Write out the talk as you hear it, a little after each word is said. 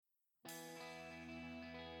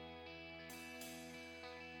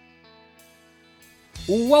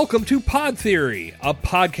Welcome to Pod Theory, a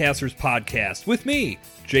podcaster's podcast with me,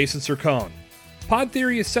 Jason Sircone. Pod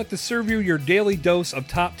Theory is set to serve you your daily dose of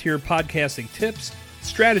top-tier podcasting tips,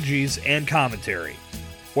 strategies, and commentary.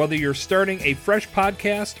 Whether you're starting a fresh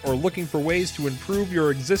podcast or looking for ways to improve your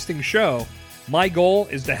existing show, my goal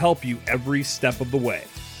is to help you every step of the way.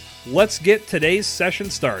 Let's get today's session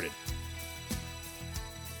started.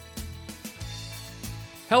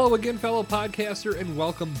 Hello again, fellow podcaster, and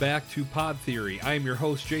welcome back to Pod Theory. I am your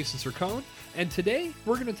host, Jason Sircone, and today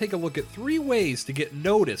we're going to take a look at 3 ways to get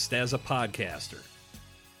noticed as a podcaster.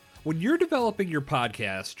 When you're developing your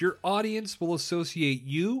podcast, your audience will associate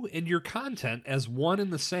you and your content as one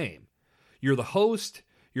and the same. You're the host,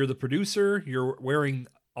 you're the producer, you're wearing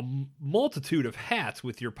a multitude of hats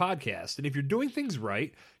with your podcast, and if you're doing things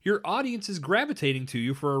right, your audience is gravitating to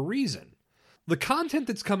you for a reason. The content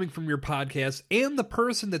that's coming from your podcast and the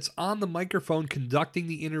person that's on the microphone conducting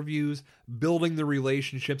the interviews, building the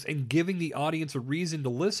relationships, and giving the audience a reason to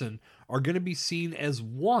listen are going to be seen as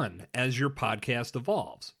one as your podcast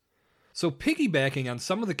evolves. So piggybacking on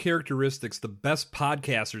some of the characteristics the best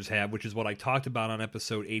podcasters have, which is what I talked about on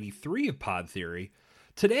episode 83 of Pod Theory,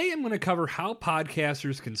 today I'm going to cover how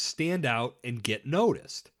podcasters can stand out and get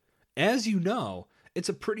noticed. As you know, it's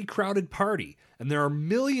a pretty crowded party, and there are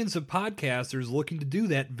millions of podcasters looking to do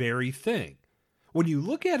that very thing. When you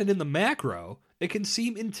look at it in the macro, it can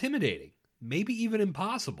seem intimidating, maybe even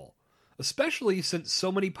impossible, especially since so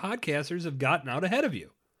many podcasters have gotten out ahead of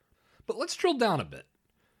you. But let's drill down a bit.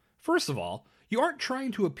 First of all, you aren't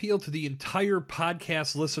trying to appeal to the entire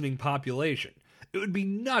podcast listening population. It would be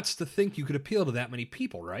nuts to think you could appeal to that many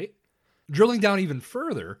people, right? Drilling down even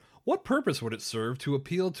further, what purpose would it serve to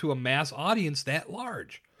appeal to a mass audience that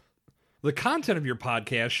large? The content of your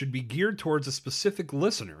podcast should be geared towards a specific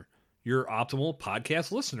listener, your optimal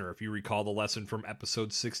podcast listener, if you recall the lesson from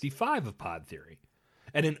episode 65 of Pod Theory.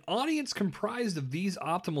 And an audience comprised of these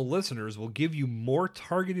optimal listeners will give you more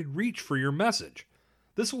targeted reach for your message.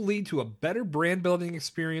 This will lead to a better brand building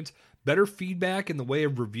experience, better feedback in the way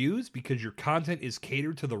of reviews because your content is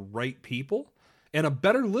catered to the right people, and a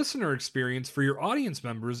better listener experience for your audience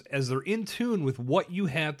members as they're in tune with what you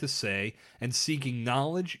have to say and seeking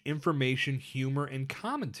knowledge, information, humor, and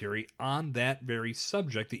commentary on that very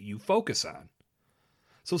subject that you focus on.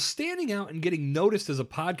 So standing out and getting noticed as a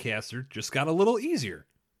podcaster just got a little easier.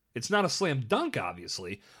 It's not a slam dunk,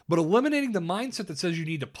 obviously, but eliminating the mindset that says you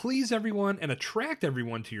need to please everyone and attract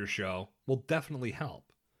everyone to your show will definitely help.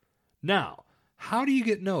 Now, how do you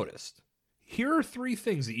get noticed? Here are 3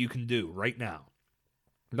 things that you can do right now.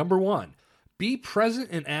 Number 1, be present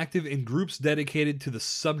and active in groups dedicated to the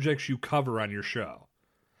subjects you cover on your show.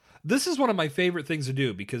 This is one of my favorite things to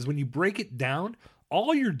do because when you break it down,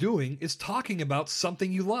 all you're doing is talking about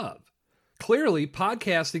something you love. Clearly,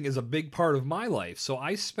 podcasting is a big part of my life, so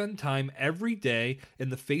I spend time every day in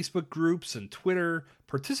the Facebook groups and Twitter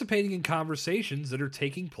participating in conversations that are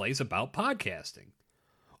taking place about podcasting.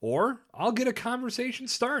 Or I'll get a conversation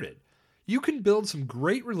started. You can build some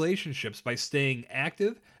great relationships by staying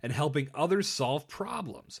active and helping others solve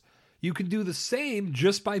problems. You can do the same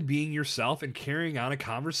just by being yourself and carrying on a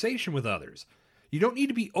conversation with others. You don't need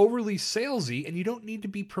to be overly salesy, and you don't need to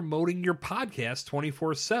be promoting your podcast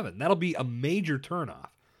 24/7. That'll be a major turnoff.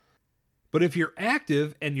 But if you're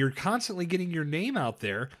active and you're constantly getting your name out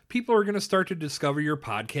there, people are going to start to discover your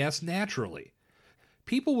podcast naturally.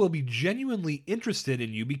 People will be genuinely interested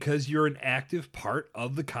in you because you're an active part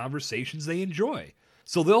of the conversations they enjoy.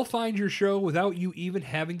 So they'll find your show without you even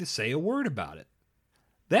having to say a word about it.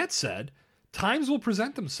 That said, times will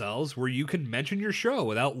present themselves where you can mention your show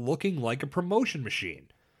without looking like a promotion machine.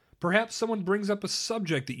 Perhaps someone brings up a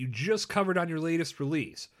subject that you just covered on your latest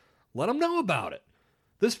release. Let them know about it.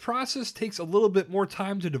 This process takes a little bit more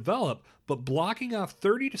time to develop, but blocking off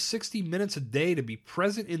 30 to 60 minutes a day to be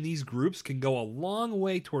present in these groups can go a long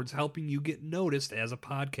way towards helping you get noticed as a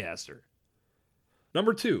podcaster.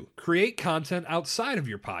 Number 2, create content outside of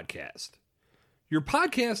your podcast. Your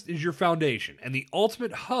podcast is your foundation and the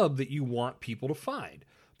ultimate hub that you want people to find,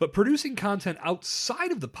 but producing content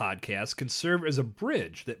outside of the podcast can serve as a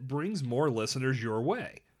bridge that brings more listeners your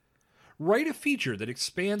way. Write a feature that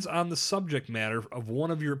expands on the subject matter of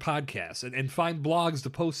one of your podcasts and find blogs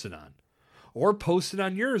to post it on. Or post it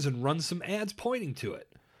on yours and run some ads pointing to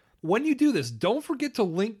it. When you do this, don't forget to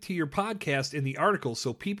link to your podcast in the article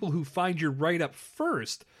so people who find your write-up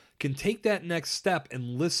first can take that next step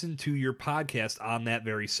and listen to your podcast on that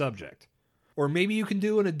very subject. Or maybe you can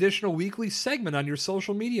do an additional weekly segment on your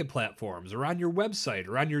social media platforms or on your website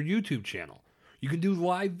or on your YouTube channel. You can do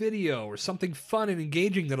live video or something fun and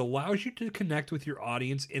engaging that allows you to connect with your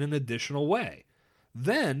audience in an additional way.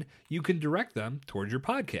 Then you can direct them towards your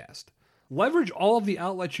podcast. Leverage all of the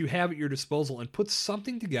outlets you have at your disposal and put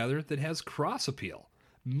something together that has cross appeal,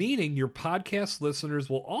 meaning your podcast listeners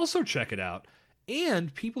will also check it out,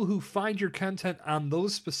 and people who find your content on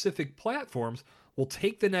those specific platforms will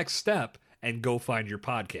take the next step and go find your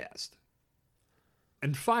podcast.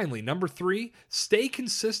 And finally, number 3, stay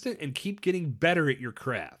consistent and keep getting better at your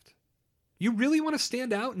craft. You really want to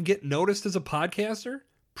stand out and get noticed as a podcaster?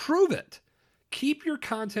 Prove it. Keep your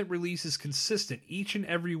content releases consistent each and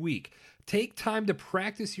every week. Take time to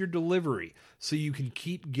practice your delivery so you can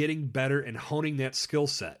keep getting better and honing that skill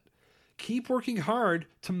set. Keep working hard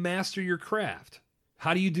to master your craft.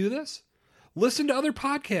 How do you do this? Listen to other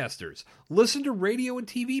podcasters. Listen to radio and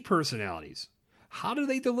TV personalities. How do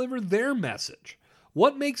they deliver their message?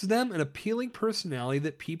 What makes them an appealing personality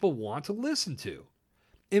that people want to listen to?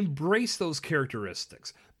 Embrace those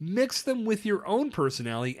characteristics. Mix them with your own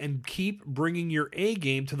personality and keep bringing your A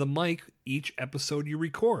game to the mic each episode you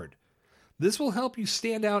record. This will help you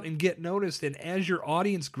stand out and get noticed, and as your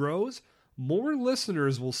audience grows, more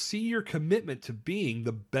listeners will see your commitment to being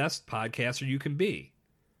the best podcaster you can be.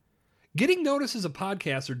 Getting noticed as a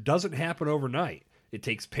podcaster doesn't happen overnight. It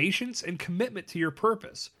takes patience and commitment to your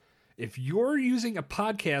purpose. If you're using a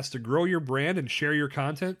podcast to grow your brand and share your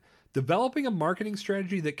content, developing a marketing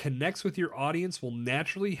strategy that connects with your audience will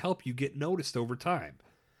naturally help you get noticed over time.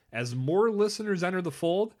 As more listeners enter the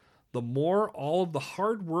fold, the more all of the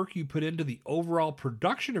hard work you put into the overall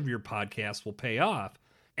production of your podcast will pay off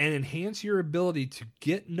and enhance your ability to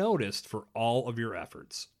get noticed for all of your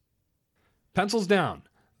efforts. Pencils down.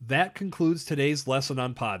 That concludes today's lesson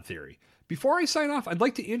on Pod Theory. Before I sign off, I'd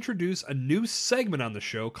like to introduce a new segment on the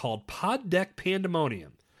show called Pod Deck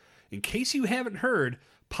Pandemonium. In case you haven't heard,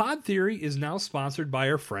 Pod Theory is now sponsored by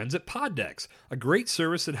our friends at Poddex, a great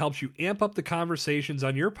service that helps you amp up the conversations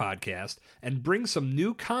on your podcast and bring some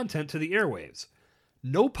new content to the airwaves.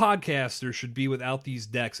 No podcaster should be without these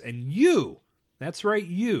decks, and you, that's right,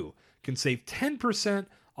 you, can save 10%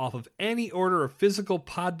 off of any order of physical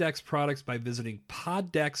Poddex products by visiting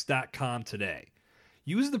poddex.com today.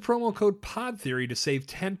 Use the promo code PODTHEORY to save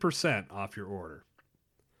 10% off your order.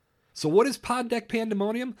 So what is Pod Deck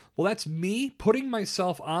Pandemonium? Well, that's me putting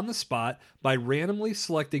myself on the spot by randomly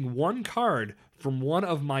selecting one card from one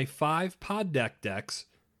of my 5 Pod Deck decks,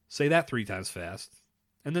 say that 3 times fast,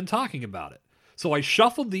 and then talking about it. So I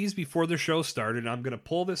shuffled these before the show started, and I'm going to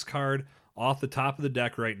pull this card off the top of the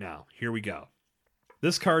deck right now. Here we go.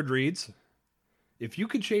 This card reads, if you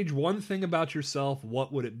could change one thing about yourself,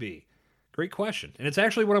 what would it be? Great question. And it's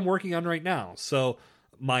actually what I'm working on right now. So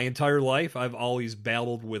my entire life, I've always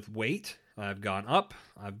battled with weight. I've gone up,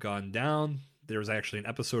 I've gone down. There was actually an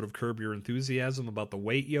episode of Curb Your Enthusiasm about the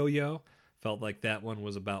weight yo-yo. Felt like that one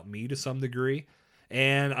was about me to some degree.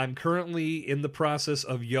 And I'm currently in the process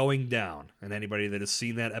of yoing down. And anybody that has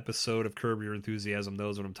seen that episode of Curb Your Enthusiasm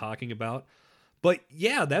knows what I'm talking about. But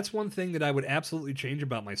yeah, that's one thing that I would absolutely change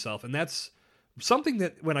about myself. And that's something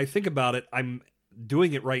that when I think about it, I'm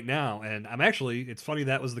doing it right now. And I'm actually, it's funny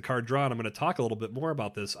that was the card drawn. I'm going to talk a little bit more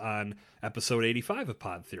about this on episode 85 of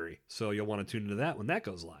Pod Theory. So you'll want to tune into that when that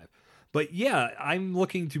goes live. But yeah, I'm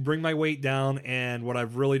looking to bring my weight down. And what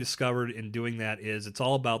I've really discovered in doing that is it's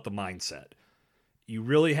all about the mindset. You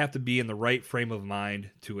really have to be in the right frame of mind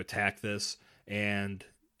to attack this. And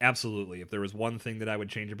absolutely, if there was one thing that I would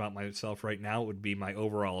change about myself right now, it would be my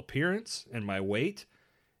overall appearance and my weight.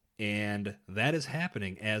 And that is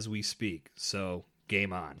happening as we speak. So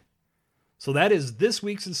game on. So that is this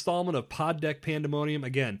week's installment of Pod Deck Pandemonium.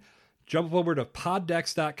 Again, jump over to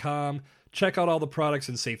poddex.com, check out all the products,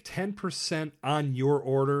 and save 10% on your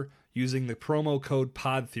order using the promo code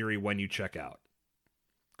PodTheory when you check out.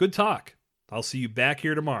 Good talk. I'll see you back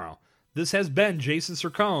here tomorrow. This has been Jason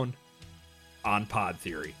Sircone on Pod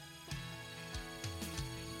Theory.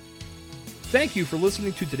 Thank you for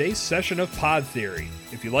listening to today's session of Pod Theory.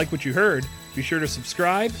 If you like what you heard, be sure to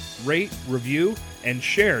subscribe, rate, review, and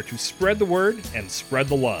share to spread the word and spread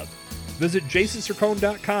the love. Visit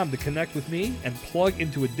jasonsircone.com to connect with me and plug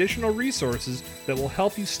into additional resources that will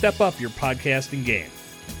help you step up your podcasting game.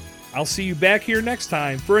 I'll see you back here next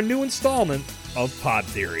time for a new installment of Pod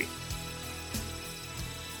Theory.